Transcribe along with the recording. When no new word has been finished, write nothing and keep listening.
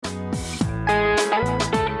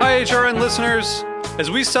HRN listeners.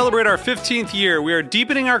 As we celebrate our 15th year, we are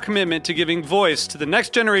deepening our commitment to giving voice to the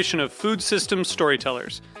next generation of food systems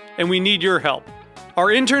storytellers, and we need your help. Our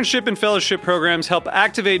internship and fellowship programs help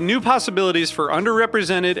activate new possibilities for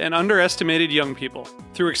underrepresented and underestimated young people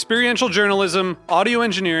through experiential journalism, audio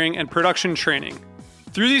engineering, and production training.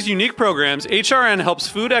 Through these unique programs, HRN helps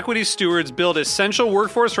food equity stewards build essential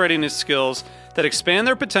workforce readiness skills that expand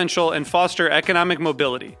their potential and foster economic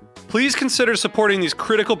mobility. Please consider supporting these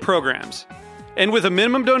critical programs. And with a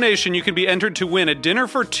minimum donation, you can be entered to win a dinner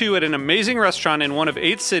for two at an amazing restaurant in one of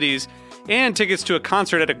 8 cities and tickets to a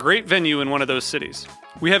concert at a great venue in one of those cities.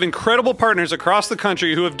 We have incredible partners across the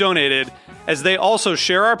country who have donated, as they also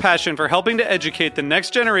share our passion for helping to educate the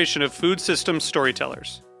next generation of food systems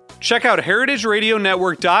storytellers. Check out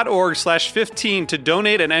heritageradionetwork.org/15 to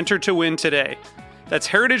donate and enter to win today. That's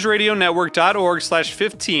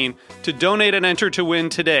heritageradionetwork.org/15 to donate and enter to win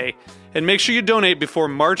today. And make sure you donate before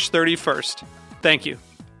March 31st. Thank you.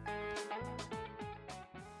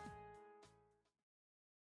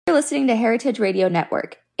 You're listening to Heritage Radio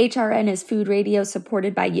Network. HRN is food radio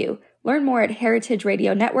supported by you. Learn more at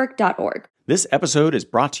heritageradionetwork.org. This episode is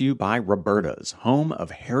brought to you by Roberta's, home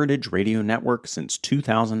of Heritage Radio Network since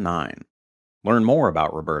 2009. Learn more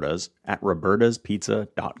about Roberta's at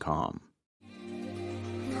robertaspizza.com.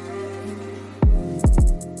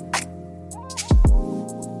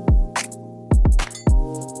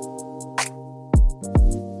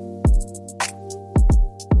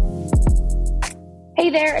 Hey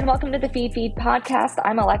there, and welcome to the Feed podcast.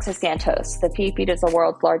 I'm Alexis Santos. The Feed is the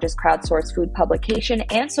world's largest crowdsourced food publication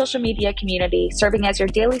and social media community, serving as your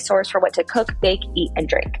daily source for what to cook, bake, eat, and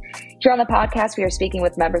drink. Here on the podcast, we are speaking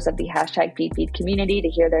with members of the #Feed community to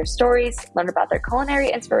hear their stories, learn about their culinary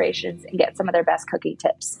inspirations, and get some of their best cooking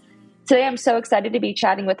tips. Today, I'm so excited to be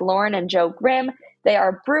chatting with Lauren and Joe Grimm. They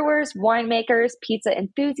are brewers, winemakers, pizza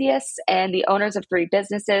enthusiasts, and the owners of 3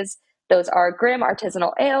 businesses. Those are Grimm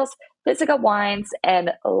Artisanal Ales, Physica Wines,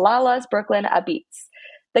 and Lala's Brooklyn Beats.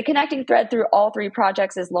 The connecting thread through all 3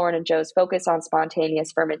 projects is Lauren and Joe's focus on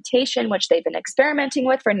spontaneous fermentation, which they've been experimenting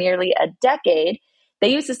with for nearly a decade. They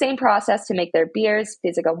use the same process to make their beers,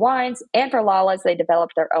 Physica Wines, and for Lala's, they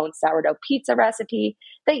developed their own sourdough pizza recipe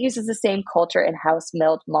that uses the same culture and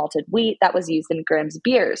house-milled malted wheat that was used in Grimm's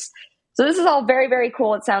beers. So this is all very, very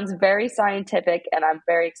cool. It sounds very scientific, and I'm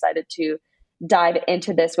very excited to dive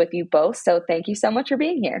into this with you both. So thank you so much for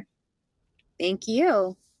being here. Thank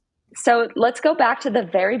you. So let's go back to the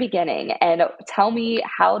very beginning and tell me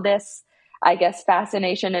how this, I guess,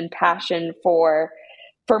 fascination and passion for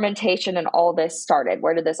fermentation and all this started.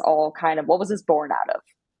 Where did this all what was this born out of?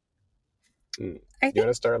 You want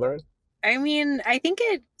to start, Lauren? I think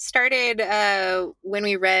it started when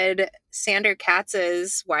we read Sander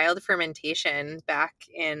Katz's Wild Fermentation back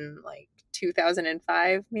in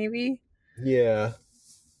 2005, maybe. Yeah.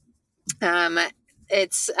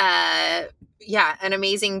 It's an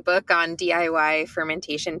amazing book on DIY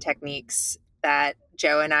fermentation techniques that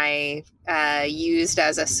Joe and I used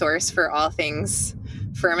as a source for all things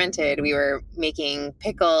fermented. We were making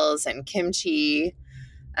pickles and kimchi.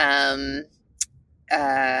 What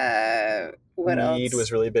else? Mead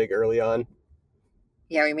was really big early on.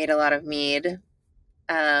 Yeah, we made a lot of mead.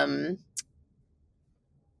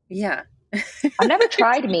 Yeah. I've never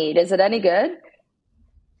tried mead. Is it any good?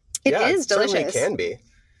 It is delicious. It certainly can be.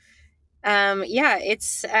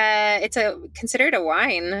 It's considered a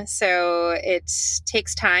wine, so it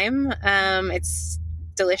takes time. It's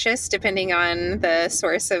delicious depending on the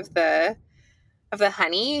source of the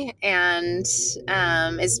honey, and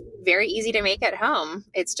is very easy to make at home.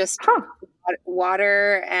 It's just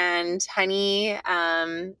water and honey,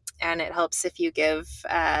 and it helps if you give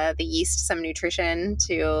the yeast some nutrition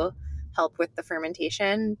to help with the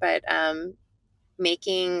fermentation. But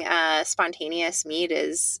making spontaneous mead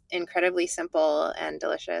is incredibly simple and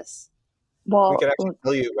delicious. Well, we could actually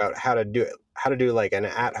tell you about how to do it, an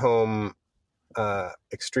at-home,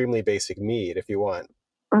 extremely basic mead if you want.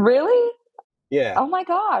 Really? Yeah. Oh my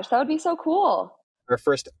gosh, that would be so cool. Our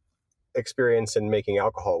first experience in making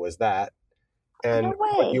alcohol was that. And No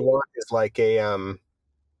way. what you want is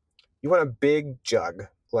you want a big jug,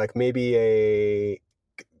 maybe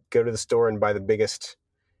go to the store and buy the biggest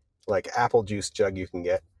apple juice jug you can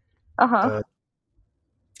get. And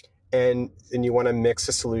then you want to mix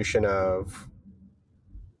a solution of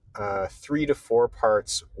 3 to 4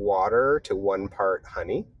 parts water to 1 part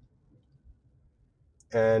honey,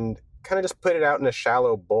 and kind of just put it out in a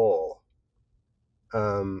shallow bowl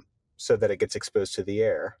so that it gets exposed to the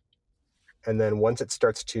air. And then once it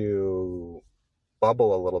starts to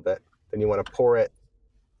bubble a little bit, then you want to pour it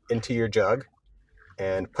into your jug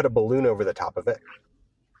and put a balloon over the top of it.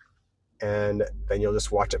 and then you'll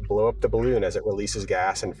just watch it blow up the balloon as it releases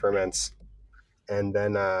gas and ferments. And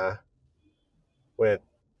then when it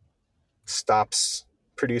stops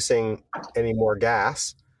producing any more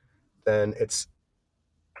gas, then it's,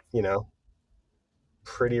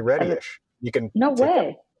 pretty ready-ish. You can No take way.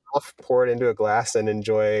 it off, pour it into a glass, and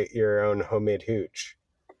enjoy your own homemade hooch.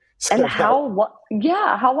 So And how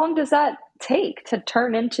long does that take to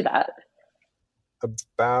turn into that?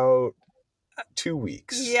 About 2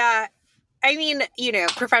 weeks. Yeah. I mean,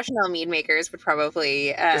 professional mead makers would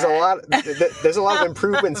probably. There's a lot of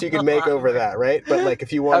improvements you can make over that, right? But like,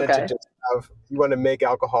 if you wanted to just you want to make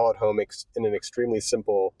alcohol at home in an extremely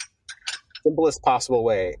simplest possible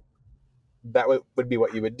way, that would be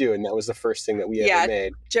what you would do, and that was the first thing that we ever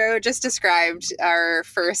made. Joe just described our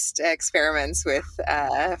first experiments with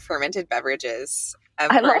fermented beverages.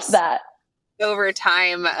 I love that. Over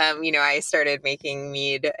time, I started making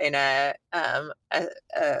mead in a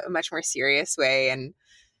much more serious way, and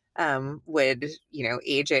would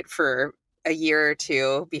age it for a year or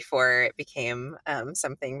two before it became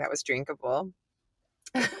something that was drinkable.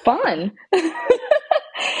 Fun.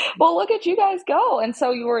 Well, look at you guys go. And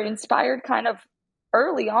so you were inspired kind of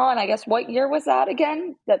early on. I guess, what year was that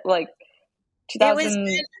again? That like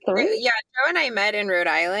 2003? Yeah, Joe and I met in Rhode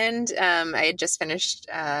Island. I had just finished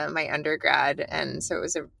my undergrad, and so it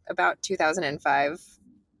was about 2005.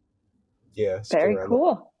 Yeah. Very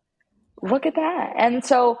cool. Look at that. And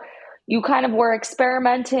so you kind of were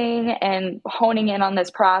experimenting and honing in on this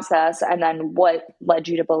process. And then what led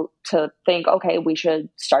you to think, okay, we should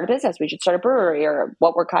start a business, we should start a brewery, or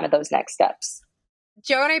what were kind of those next steps?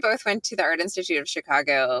 Joe and I both went to the Art Institute of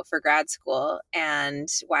Chicago for grad school. And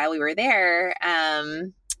while we were there,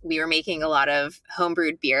 we were making a lot of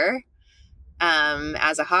homebrewed beer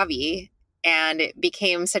as a hobby. And it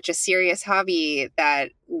became such a serious hobby that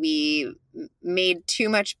we made too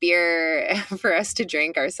much beer for us to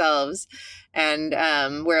drink ourselves. And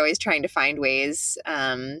we're always trying to find ways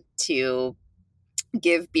to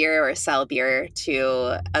give beer or sell beer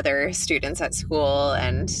to other students at school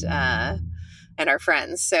and our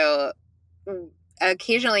friends. So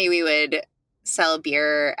occasionally we would sell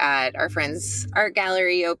beer at our friends' art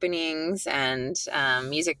gallery openings and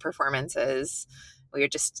music performances. We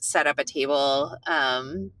would just set up a table.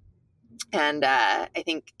 And I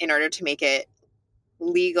think in order to make it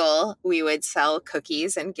legal, we would sell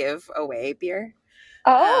cookies and give away beer.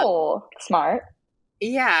 Oh, smart.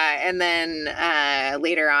 Yeah. And then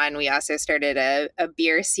later on, we also started a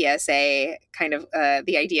beer CSA, kind of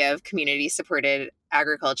the idea of community supported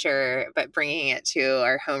agriculture, but bringing it to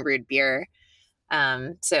our homebrewed beer.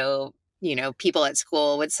 So, people at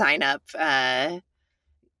school would sign up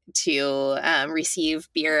to receive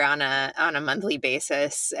beer on a monthly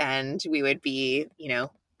basis, and we would be,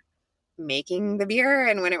 making the beer.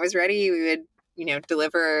 And when it was ready, we would,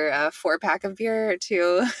 deliver a 4-pack of beer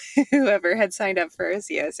to whoever had signed up for a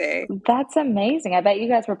CSA. That's amazing. I bet you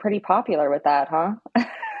guys were pretty popular with that, huh?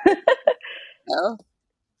 Oh.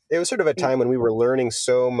 It was sort of a time when we were learning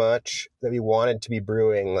so much that we wanted to be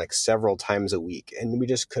brewing like several times a week, and we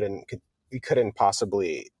just couldn't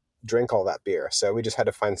possibly drink all that beer. So we just had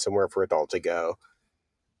to find somewhere for it all to go.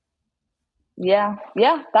 Yeah,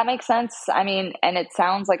 that makes sense. I mean, and it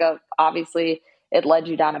sounds like obviously it led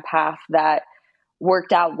you down a path that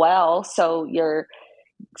worked out well. So you're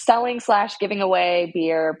selling / giving away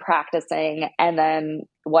beer, practicing, and then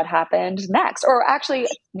what happened next? Or actually,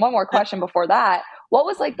 one more question before that. What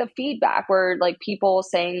was like the feedback? Were like people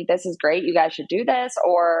saying, this is great, you guys should do this?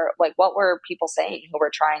 Or like, what were people saying who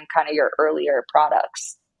were trying kind of your earlier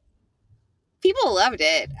products? People loved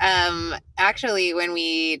it. Actually, when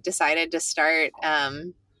we decided to start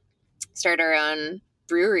our own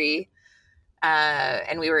brewery,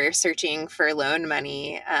 and we were searching for loan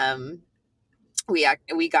money,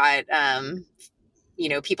 we got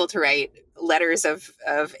people to write letters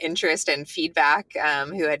of interest and feedback,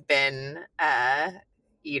 who had been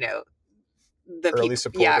early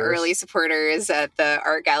supporters at the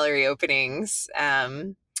art gallery openings,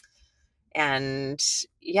 and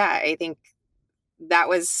I think that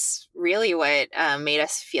was really what made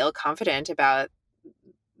us feel confident about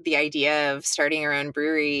the idea of starting our own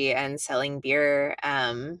brewery and selling beer,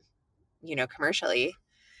 commercially.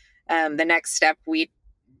 The next step, we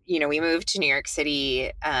moved to New York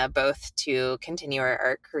City, both to continue our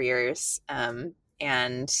art careers.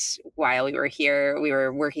 And while we were here, we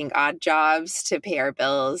were working odd jobs to pay our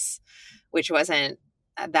bills, which wasn't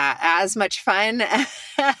that as much fun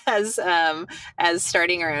as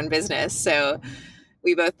starting our own business. So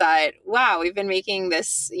we both thought, wow, we've been making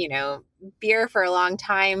this, beer for a long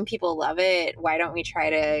time. People love it. Why don't we try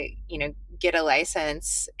to, get a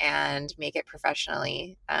license and make it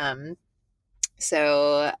professionally.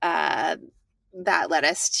 So that led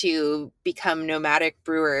us to become nomadic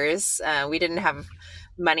brewers. We didn't have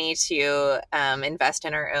money to invest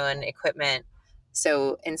in our own equipment.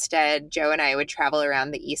 So instead, Joe and I would travel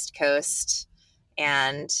around the East Coast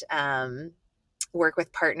and work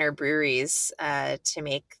with partner breweries to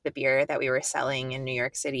make the beer that we were selling in New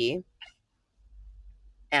York City.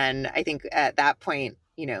 And I think at that point,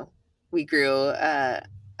 we grew a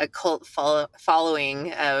cult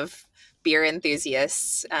following of beer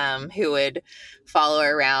enthusiasts who would follow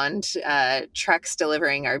around trucks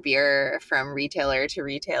delivering our beer from retailer to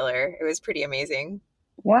retailer. It was pretty amazing.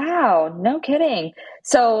 Wow, no kidding.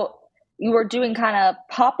 So you were doing kind of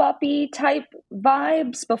pop-up-y type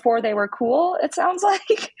vibes before they were cool, it sounds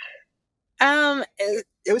like.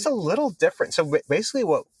 It was a little different. So basically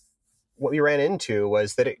what we ran into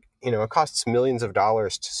was that it costs millions of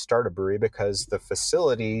dollars to start a brewery because the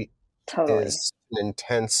facility is an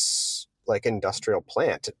intense industrial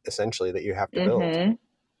plant essentially that you have to build.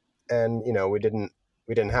 And we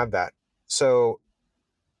didn't have that. So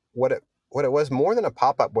what it was more than a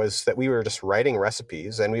pop-up was that we were just writing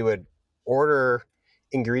recipes, and we would order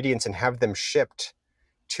ingredients and have them shipped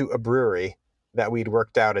to a brewery that we'd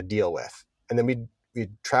worked out a deal with. And then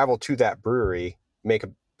we'd travel to that brewery, make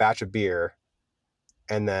a batch of beer,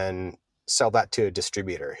 and then sell that to a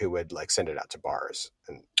distributor who would send it out to bars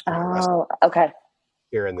and okay,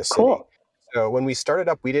 here in the city. Cool. So when we started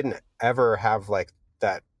up, we didn't ever have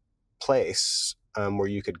that place where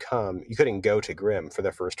you could come. You couldn't go to Grimm for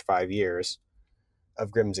the first 5 years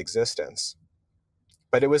of Grimm's existence.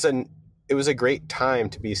 But it was a great time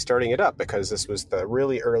to be starting it up because this was the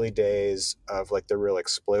really early days of the real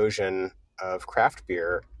explosion of craft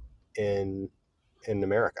beer in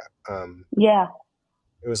America. Yeah.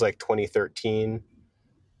 It was 2013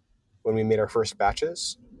 when we made our first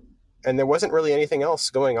batches. And there wasn't really anything else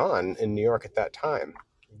going on in New York at that time.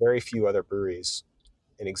 Very few other breweries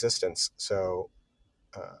in existence. So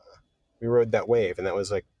we rode that wave, and that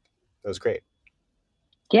was great.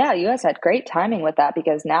 Yeah, you guys had great timing with that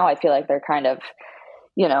because now I feel like they're kind of,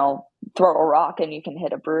 throw a rock and you can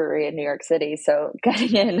hit a brewery in New York City. So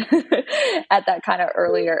getting in at that kind of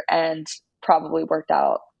earlier end probably worked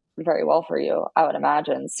out very well for you, I would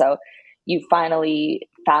imagine. So you finally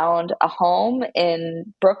found a home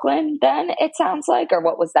in Brooklyn then, it sounds like, or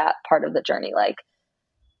what was that part of the journey like?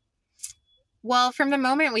 Well, from the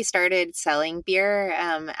moment we started selling beer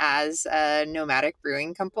as a nomadic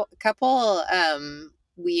brewing couple,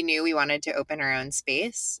 we knew we wanted to open our own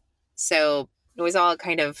space. So it was all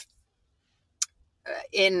kind of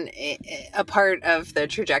in a part of the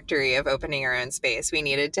trajectory of opening our own space. We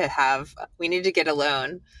needed to get a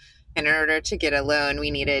loan. And in order to get a loan,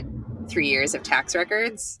 we needed 3 years of tax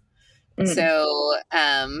records. So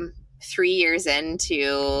 3 years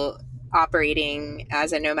into operating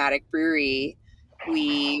as a nomadic brewery,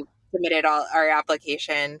 we submitted all our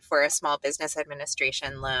application for a small business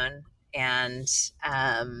administration loan and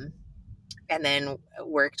then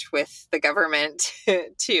worked with the government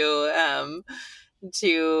to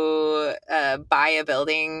buy a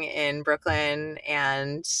building in Brooklyn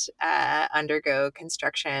and undergo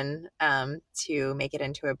construction to make it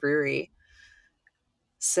into a brewery.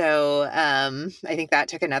 So I think that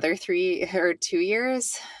took another 3 or 2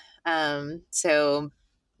 years. So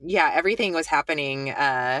yeah, everything was happening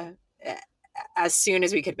as soon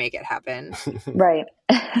as we could make it happen. Right.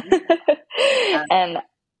 And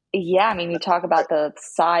yeah, I mean, you talk about the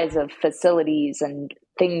size of facilities and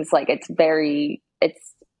things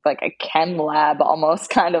it's like a chem lab almost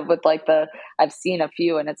kind of with I've seen a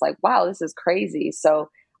few and it's wow, this is crazy. So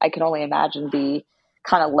I can only imagine the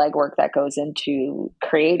kind of legwork that goes into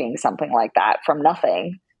creating something like that from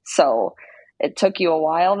nothing. So it took you a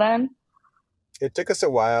while then? It took us a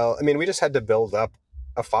while. I mean, we just had to build up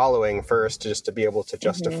a following first just to be able to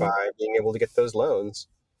justify being able to get those loans.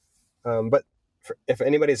 But if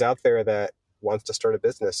anybody's out there that wants to start a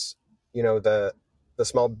business, the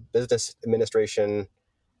Small Business Administration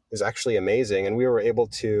is actually amazing. And we were able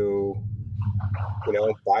to,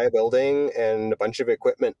 buy a building and a bunch of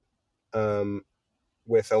equipment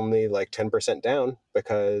with only 10% down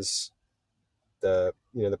because the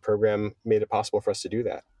program made it possible for us to do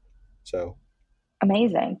that. So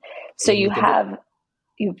amazing. So you've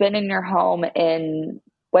been in your home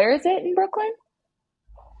where is it in Brooklyn?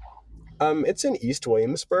 It's in East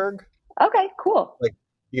Williamsburg. Okay, cool.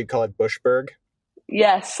 You could call it Bushburg.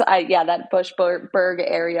 Yes, that Bushburg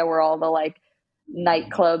area where all the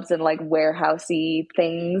nightclubs and warehousey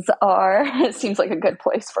things are. It seems like a good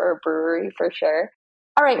place for a brewery for sure.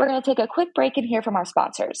 All right, we're going to take a quick break and hear from our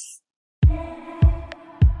sponsors.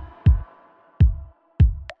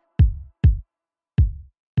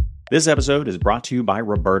 This episode is brought to you by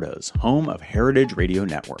Roberta's, home of Heritage Radio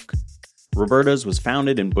Network. Roberta's was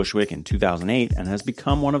founded in Bushwick in 2008 and has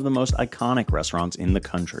become one of the most iconic restaurants in the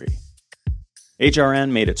country.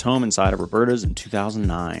 HRN made its home inside of Roberta's in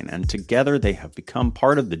 2009, and together they have become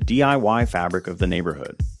part of the DIY fabric of the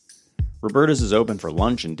neighborhood. Roberta's is open for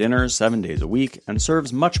lunch and dinner 7 days a week and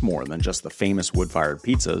serves much more than just the famous wood-fired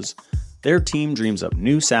pizzas. Their team dreams up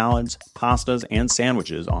new salads, pastas, and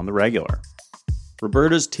sandwiches on the regular.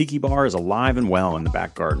 Roberta's Tiki Bar is alive and well in the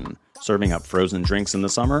back garden, serving up frozen drinks in the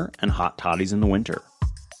summer and hot toddies in the winter.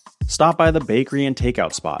 Stop by the bakery and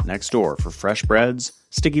takeout spot next door for fresh breads,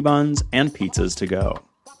 sticky buns, and pizzas to go.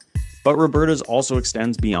 But Roberta's also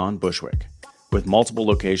extends beyond Bushwick, with multiple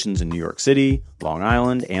locations in New York City, Long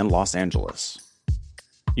Island, and Los Angeles.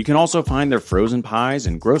 You can also find their frozen pies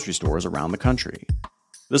in grocery stores around the country.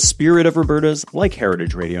 The spirit of Roberta's, like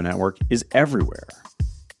Heritage Radio Network, is everywhere.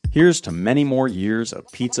 Here's to many more years of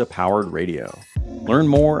pizza-powered radio. Learn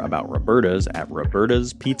more about Roberta's at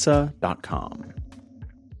robertaspizza.com.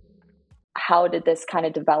 How did this kind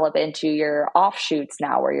of develop into your offshoots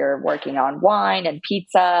now where you're working on wine and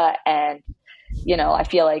pizza? And, I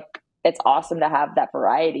feel like it's awesome to have that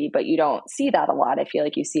variety, but you don't see that a lot. I feel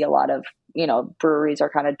like you see a lot of, breweries are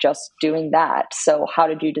kind of just doing that. So how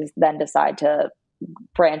did you then decide to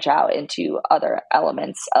branch out into other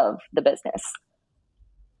elements of the business?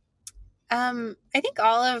 I think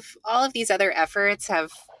all of these other efforts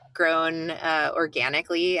have grown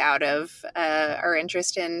organically out of our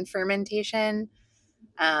interest in fermentation.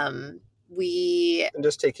 And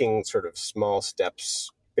just taking sort of small steps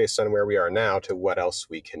based on where we are now to what else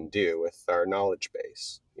we can do with our knowledge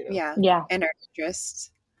base. Yeah, and our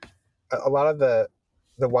interests. A lot of the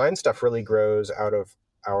wine stuff really grows out of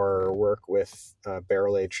our work with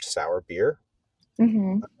barrel-aged sour beer.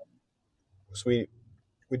 Mm-hmm. So we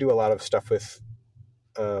do a lot of stuff with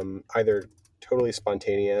either totally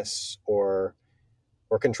spontaneous or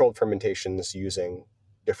controlled fermentations using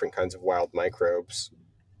different kinds of wild microbes,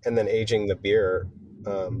 and then aging the beer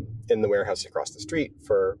in the warehouse across the street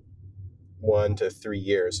for 1 to 3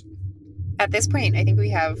 years. At this point, I think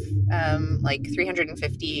we have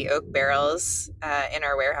 350 oak barrels in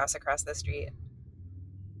our warehouse across the street,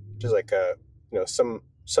 which is like some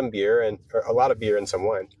beer and or a lot of beer and some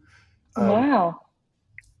wine. Wow.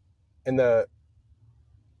 And the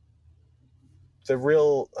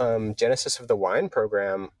real genesis of the wine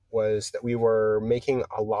program was that we were making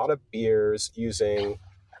a lot of beers using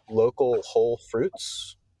local whole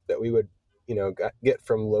fruits that we would, get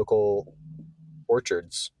from local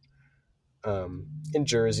orchards in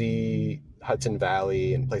Jersey, Hudson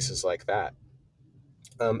Valley, and places like that.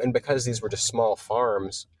 And because these were just small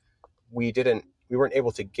farms, we weren't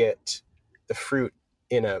able to get the fruit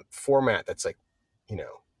in a format that's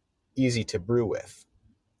easy to brew with.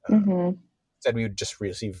 Mm-hmm. Instead, we would just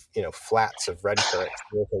receive, flats of red currants.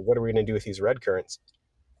 What are we going to do with these red currants?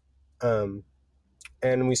 And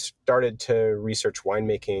we started to research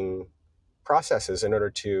winemaking processes in order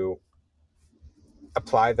to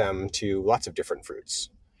apply them to lots of different fruits.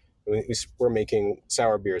 We're making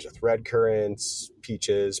sour beers with red currants,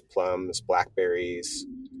 peaches, plums, blackberries,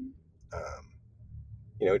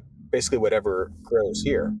 basically whatever grows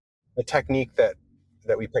here. A technique that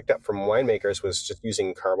we picked up from winemakers was just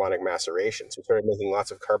using carbonic maceration. So we started making lots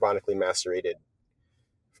of carbonically macerated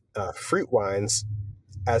fruit wines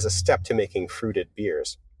as a step to making fruited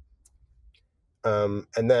beers. And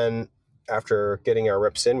then after getting our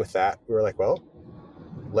reps in with that, we were like, well,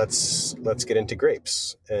 let's get into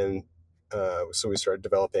grapes. And so we started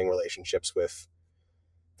developing relationships with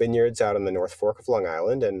vineyards out on the North Fork of Long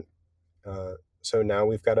Island. And so now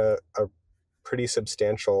we've got a pretty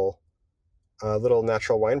substantial little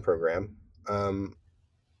natural wine program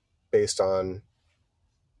based on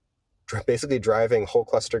basically driving whole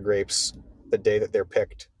cluster grapes the day that they're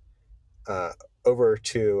picked over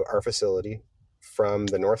to our facility from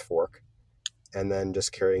the North Fork, and then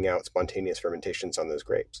just carrying out spontaneous fermentations on those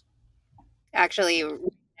grapes. Actually,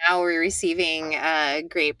 now we're receiving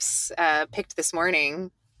grapes picked this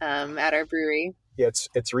morning at our brewery. Yeah,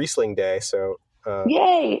 it's Riesling Day, so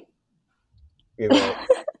yay! We have a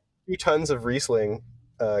few tons of Riesling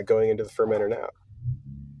going into the fermenter now.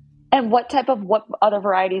 And what other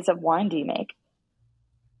varieties of wine do you make?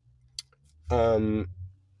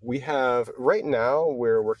 We have, right now,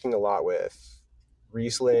 we're working a lot with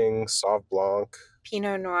Riesling, Sauv Blanc,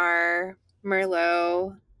 Pinot Noir,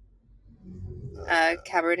 Merlot,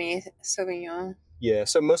 Cabernet Sauvignon. Yeah,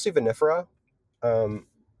 so mostly vinifera,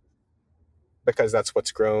 because that's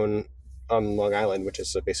what's grown on Long Island, which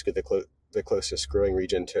is basically the closest growing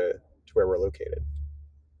region to where we're located.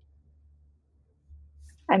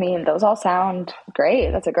 I mean, those all sound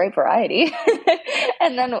great. That's a great variety.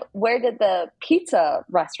 And then where did the pizza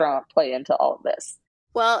restaurant play into all of this?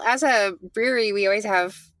 Well, as a brewery, we always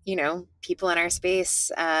have, people in our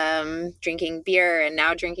space drinking beer and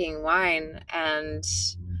now drinking wine. And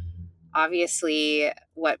obviously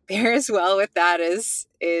what pairs well with that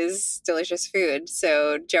is delicious food.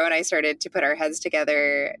 So Joe and I started to put our heads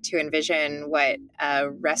together to envision what a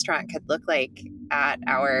restaurant could look like at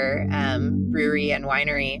our brewery and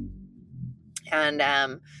winery.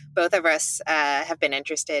 And both of us have been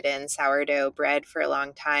interested in sourdough bread for a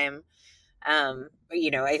long time. I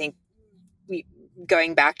think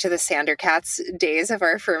going back to the Sandercats days of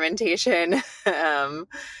our fermentation,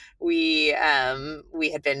 we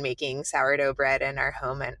had been making sourdough bread in our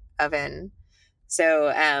home oven.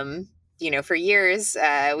 So, for years,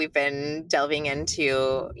 we've been delving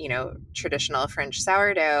into, traditional French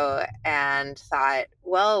sourdough and thought,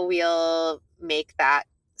 well, we'll make that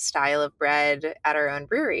style of bread at our own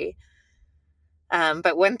brewery.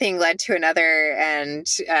 But one thing led to another, and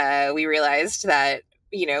we realized that,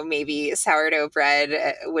 maybe sourdough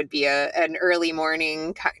bread would be an early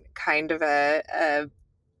morning kind of a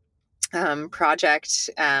project,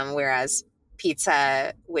 whereas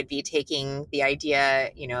pizza would be taking the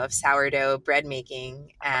idea, of sourdough bread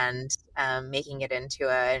making and making it into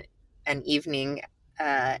an evening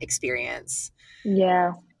experience.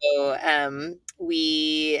 Yeah. So I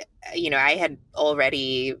had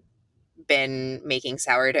already been making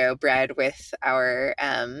sourdough bread with our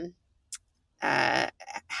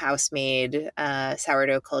house-made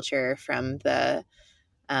sourdough culture from the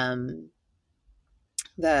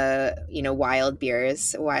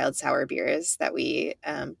wild sour beers that we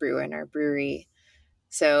brew in our brewery.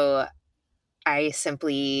 So I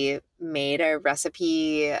simply made a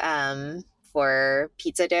recipe for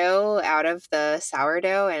pizza dough out of the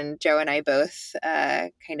sourdough, and Joe and I both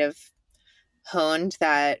kind of honed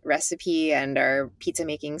that recipe and our pizza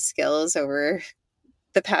making skills over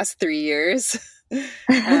the past 3 years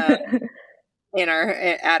at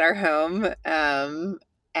our home,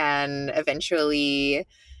 and eventually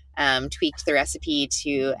tweaked the recipe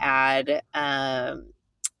to add our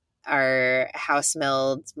house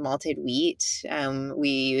milled malted wheat. We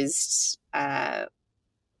used the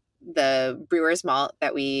brewer's malt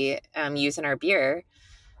that we use in our beer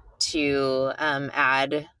to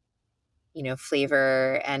add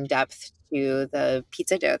flavor and depth to the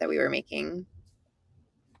pizza dough that we were making.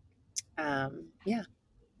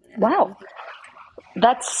 Wow.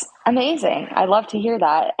 That's amazing. I love to hear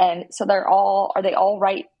that. And so are they all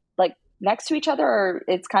right, like next to each other, or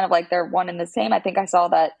it's kind of like they're one and the same? I think I saw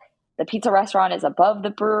that the pizza restaurant is above the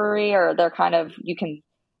brewery, or they're kind of, you can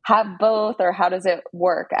have both, or how does it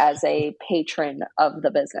work as a patron of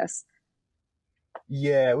the business?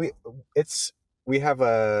 Yeah, we have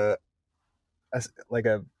a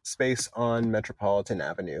space on Metropolitan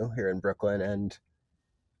Avenue here in Brooklyn, and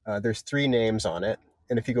there's 3 names on it.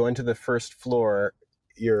 And if you go into the first floor,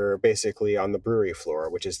 you're basically on the brewery floor,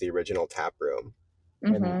 which is the original tap room.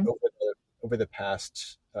 Mm-hmm. And over the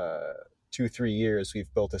past 2-3 years,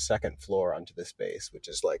 we've built a second floor onto the space, which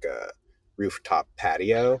is like a rooftop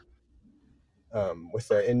patio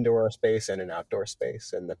with an indoor space and an outdoor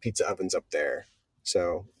space, and the pizza oven's up there.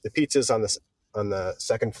 So the pizza's on the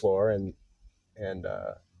second floor, and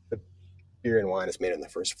the beer and wine is made on the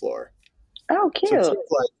first floor. Oh, cute. So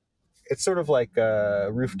it's sort of like a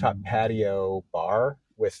rooftop patio bar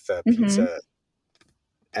with pizza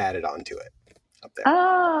added onto it up there.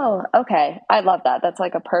 Oh, okay. I love that. That's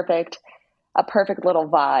like a perfect little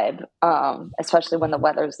vibe, especially when the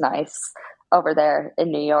weather's nice over there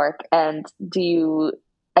in New York. And does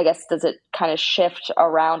it kind of shift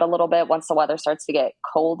around a little bit once the weather starts to get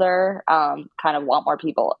colder? Kind of want more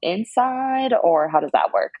people inside, or how does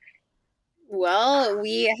that work? Well,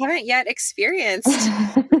 we haven't yet experienced.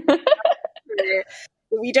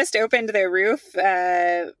 We just opened the roof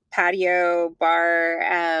patio bar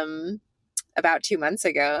about 2 months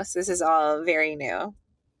ago. So this is all very new.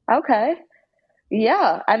 Okay.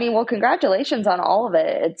 Yeah. I mean, well, congratulations on all of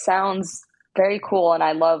it. It sounds very cool. And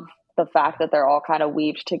I love the fact that they're all kind of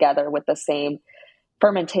weaved together with the same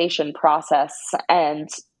fermentation process. And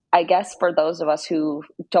I guess for those of us who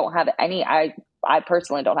don't have any, I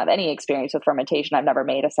personally don't have any experience with fermentation. I've never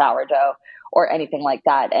made a sourdough or anything like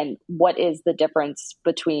that. And what is the difference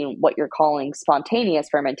between what you're calling spontaneous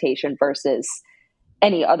fermentation versus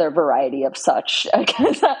any other variety of such?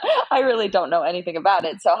 Because I really don't know anything about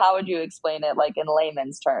it. So how would you explain it, like in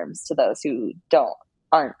layman's terms, to those who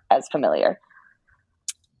aren't as familiar?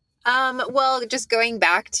 Well, just going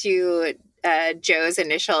back to Joe's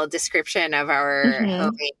initial description of our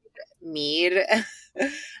homemade mead,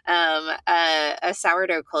 A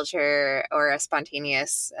sourdough culture or a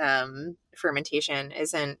spontaneous fermentation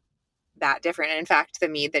isn't that different. In fact, the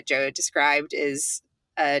mead that Joe described is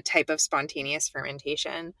a type of spontaneous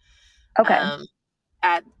fermentation. Okay.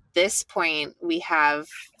 At this point, we have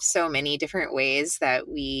so many different ways that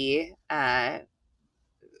we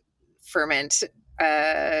ferment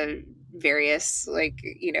various, like,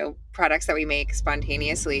 products that we make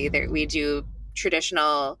spontaneously. That we do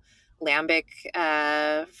traditional lambic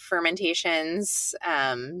fermentations.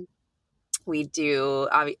 We do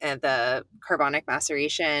the carbonic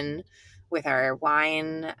maceration with our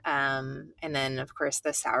wine, and then of course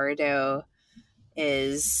the sourdough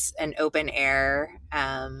is an open air,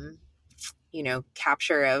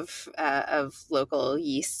 capture of local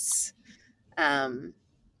yeasts in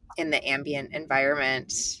the ambient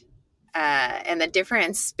environment. And the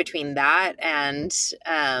difference between that and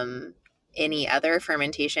any other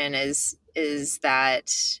fermentation is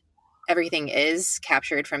that everything is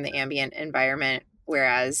captured from the ambient environment,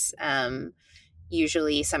 whereas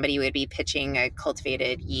usually somebody would be pitching a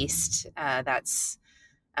cultivated yeast that's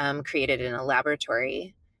created in a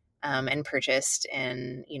laboratory and purchased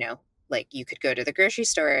in, like you could go to the grocery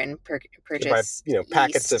store and purchase,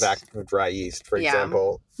 packets yeast. of active dry yeast, for Yeah.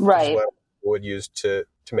 example, Right. is what people would use to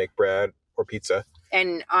make bread or pizza.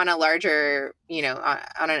 And on a larger,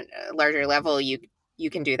 on a larger level, you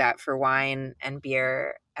can do that for wine and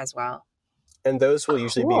beer as well. And those will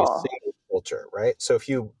usually be a Cool. single culture, right? So if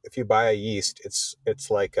you buy a yeast, it's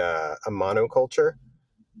like a monoculture.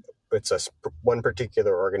 It's one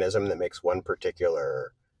particular organism that makes one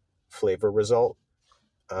particular flavor result.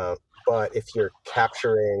 But if you're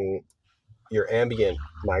capturing your ambient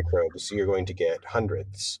microbes, you're going to get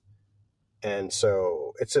hundreds. And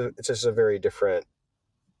so it's just a very different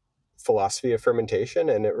philosophy of fermentation,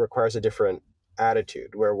 and it requires a different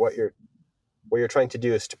attitude, where what you're trying to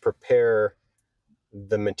do is to prepare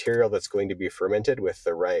the material that's going to be fermented with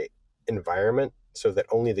the right environment, so that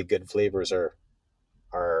only the good flavors are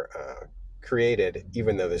created,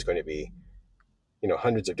 even though there's going to be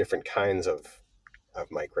hundreds of different kinds of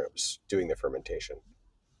microbes doing the fermentation.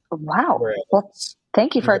 Wow. Whereas Well,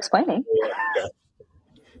 thank you for explaining.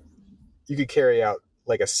 You could carry out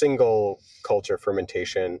like a single culture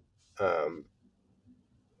fermentation,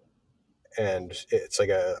 and it's like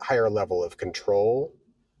a higher level of control,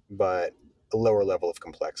 but a lower level of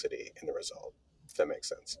complexity in the result, if that makes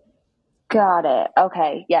sense. Got it.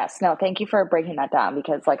 Okay. Yes. No, thank you for breaking that down,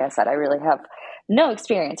 because like I said, I really have no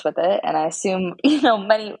experience with it. And I assume, a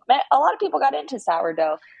lot of people got into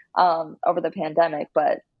sourdough over the pandemic,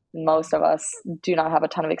 but most of us do not have a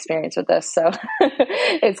ton of experience with this. So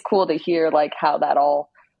it's cool to hear like how that all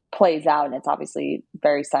plays out. And it's obviously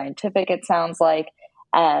very scientific, it sounds like.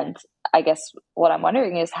 And I guess what I'm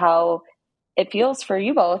wondering is how it feels for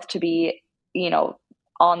you both to be,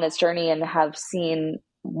 on this journey and have seen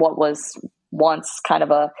what was once kind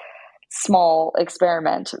of a small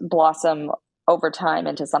experiment blossom over time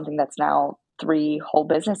into something that's now 3 whole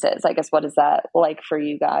businesses. I guess, what is that like for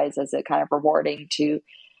you guys? Is it kind of rewarding to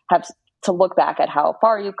have to look back at how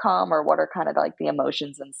far you've come, or what are kind of like the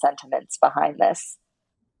emotions and sentiments behind this?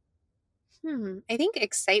 I think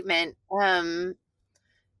excitement.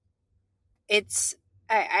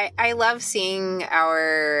 I love seeing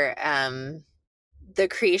our the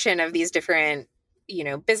creation of these different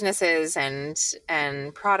businesses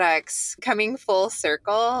and products coming full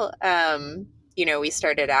circle. We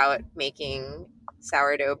started out making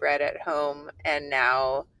sourdough bread at home, and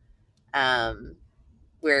now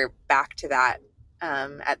we're back to that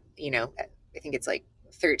I think it's like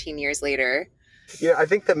 13 years later. Yeah, I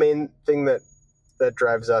think the main thing that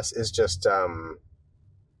drives us is just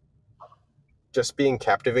being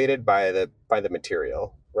captivated by the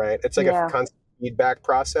material, right? It's like a constant feedback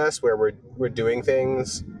process where we're doing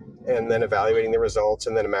things and then evaluating the results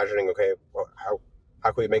and then imagining, okay, well, how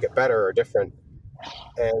can we make it better or different?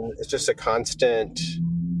 And it's just a constant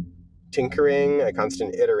tinkering, a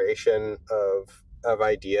constant iteration of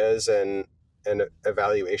ideas and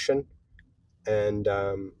evaluation. And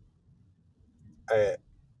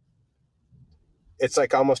it's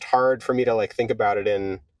like almost hard for me to like think about it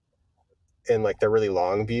in like the really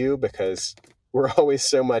long view, because we're always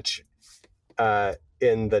so much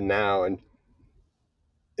in the now, and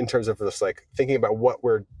in terms of just like thinking about what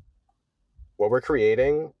we're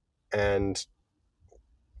creating and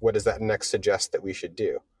what does that next suggest that we should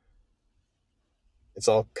do. It's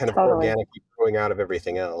all kind of organically growing out of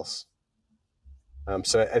everything else.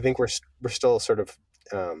 So I think we're still sort of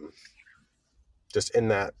just in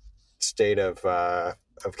that state of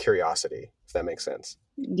curiosity, if that makes sense.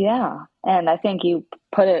 Yeah. And I think you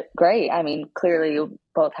put it great. I mean, clearly you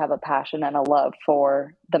both have a passion and a love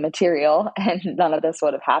for the material, and none of this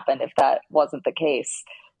would have happened if that wasn't the case.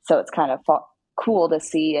 So it's kind of cool to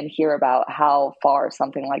see and hear about how far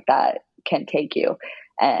something like that can take you,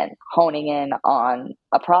 and honing in on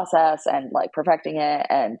a process and like perfecting it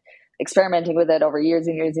and experimenting with it over years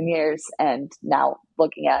and years and years. And now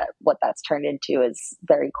looking at what that's turned into is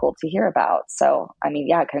very cool to hear about. So, I mean,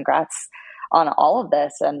 yeah, congrats on all of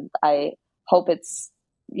this. And I hope it's,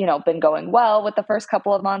 been going well with the first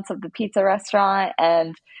couple of months of the pizza restaurant,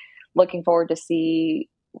 and looking forward to see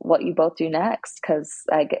what you both do next. Cause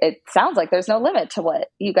it sounds like there's no limit to what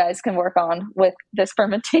you guys can work on with this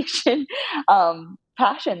fermentation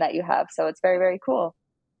passion that you have. So it's very, very cool.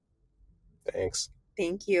 Thanks.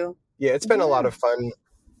 Thank you. Yeah, it's been a lot of fun.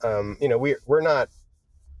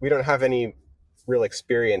 We don't have any real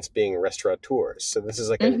experience being restaurateurs, so this is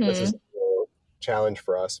this is a real challenge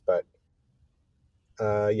for us. But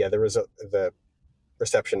the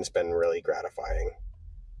reception's been really gratifying.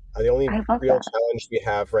 The only real challenge we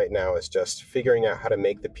have right now is just figuring out how to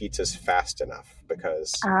make the pizzas fast enough,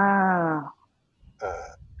 because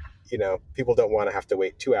people don't want to have to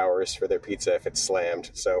wait 2 hours for their pizza if it's slammed.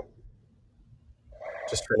 So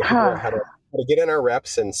just trying to figure out how to get in our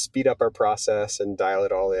reps and speed up our process and dial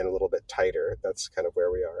it all in a little bit tighter. That's kind of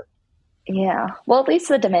where we are. Yeah. Well, at least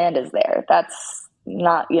the demand is there. That's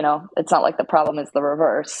not, it's not like the problem is the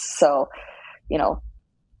reverse. So,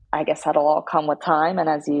 I guess that'll all come with time, and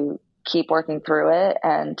as you keep working through it.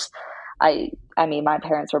 And I mean, my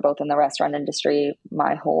parents were both in the restaurant industry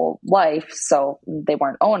my whole life, so they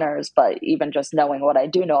weren't owners, but even just knowing what I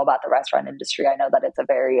do know about the restaurant industry, I know that it's a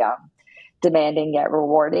very demanding yet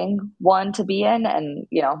rewarding one to be in. And,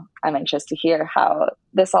 I'm anxious to hear how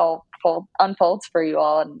this all unfolds for you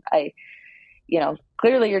all. And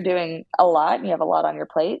clearly you're doing a lot and you have a lot on your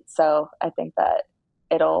plate. So I think that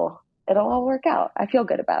it'll all work out. I feel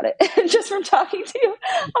good about it. Just from talking to you,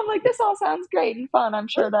 I'm like, this all sounds great and fun. I'm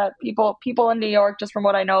sure that people in New York, just from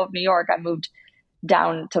what I know of New York, I moved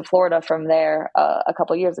down to Florida from there a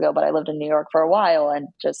couple of years ago, but I lived in New York for a while, and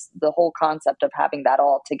just the whole concept of having that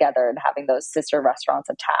all together and having those sister restaurants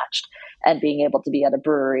attached and being able to be at a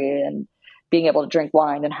brewery and being able to drink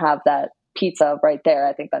wine and have that pizza right there.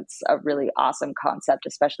 I think that's a really awesome concept,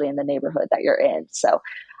 especially in the neighborhood that you're in. So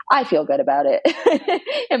I feel good about it,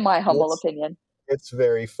 in my humble opinion. It's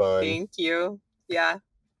very fun. Thank you. Yeah.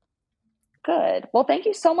 Good. Well, thank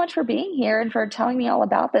you so much for being here and for telling me all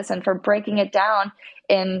about this and for breaking it down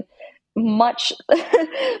in much,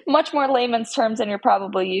 much more layman's terms than you're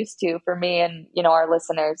probably used to for me and, our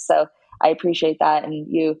listeners. So I appreciate that, and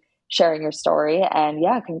you sharing your story. And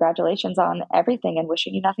yeah, congratulations on everything, and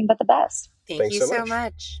wishing you nothing but the best. Thanks you so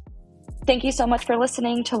much. Thank you so much for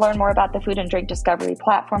listening. To learn more about the food and drink discovery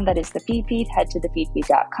platform that is the Feed Feed, head to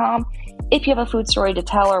thefeedfeed.com. If you have a food story to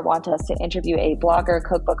tell or want us to interview a blogger,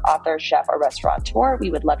 cookbook author, chef, or restaurateur,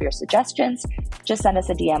 we would love your suggestions. Just send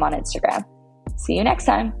us a DM on Instagram. See you next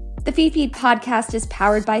time. The Feed Feed podcast is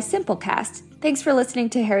powered by Simplecast. Thanks for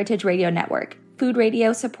listening to Heritage Radio Network, food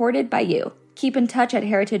radio supported by you. Keep in touch at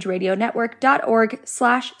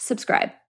heritageradionetwork.org/subscribe.